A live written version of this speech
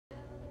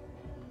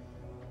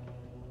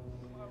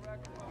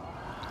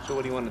So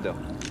what do you want to do?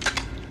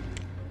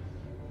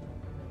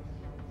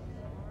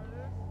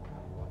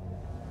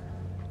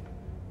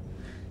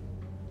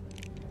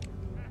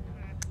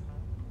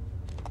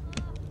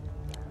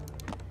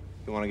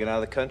 You want to get out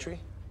of the country?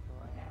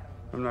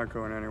 I'm not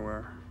going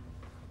anywhere.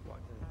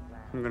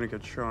 I'm gonna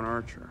get Sean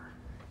Archer.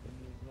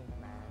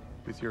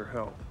 With your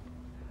help.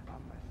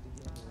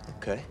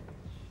 Okay.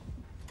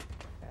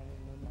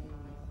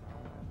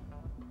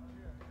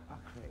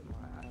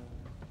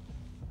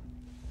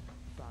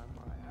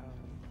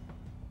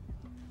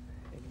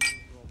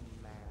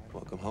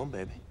 Welcome home,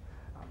 baby.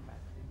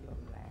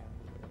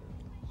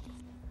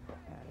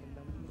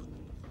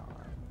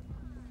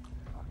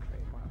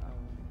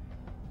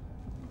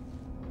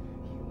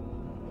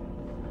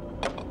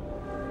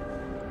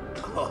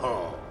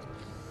 Oh.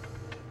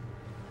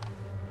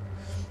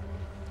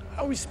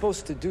 How are we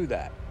supposed to do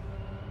that?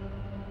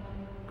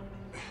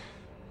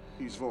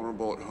 He's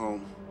vulnerable at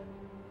home.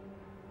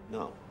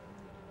 No.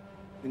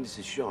 I mean, this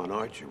is Sean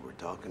Archer we're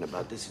talking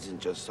about. This isn't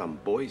just some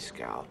Boy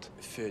Scout.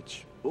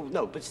 Fitch. Well,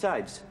 no,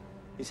 besides,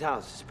 his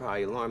house is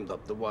probably alarmed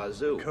up the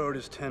wazoo. Code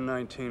is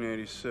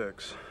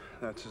 10/19/86.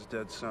 That's his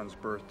dead son's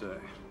birthday.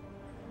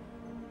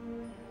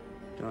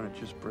 Don't it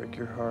just break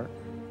your heart?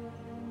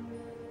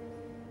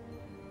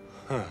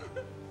 Huh.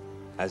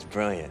 That's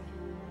brilliant.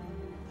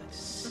 That's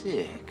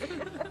sick.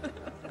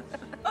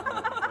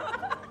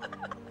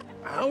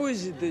 How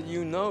is it that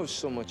you know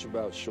so much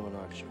about Sean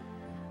Archer?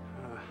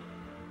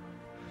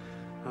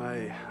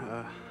 I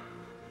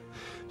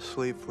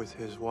sleep with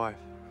his wife.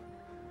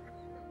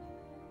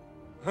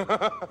 What?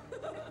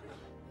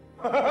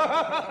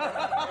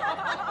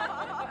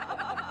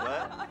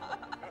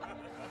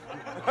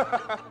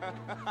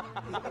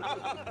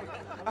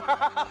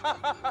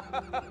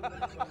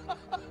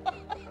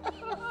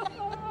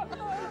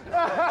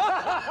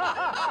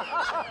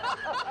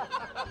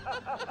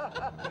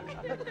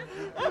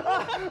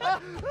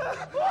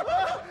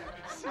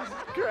 Jesus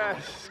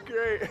Christ.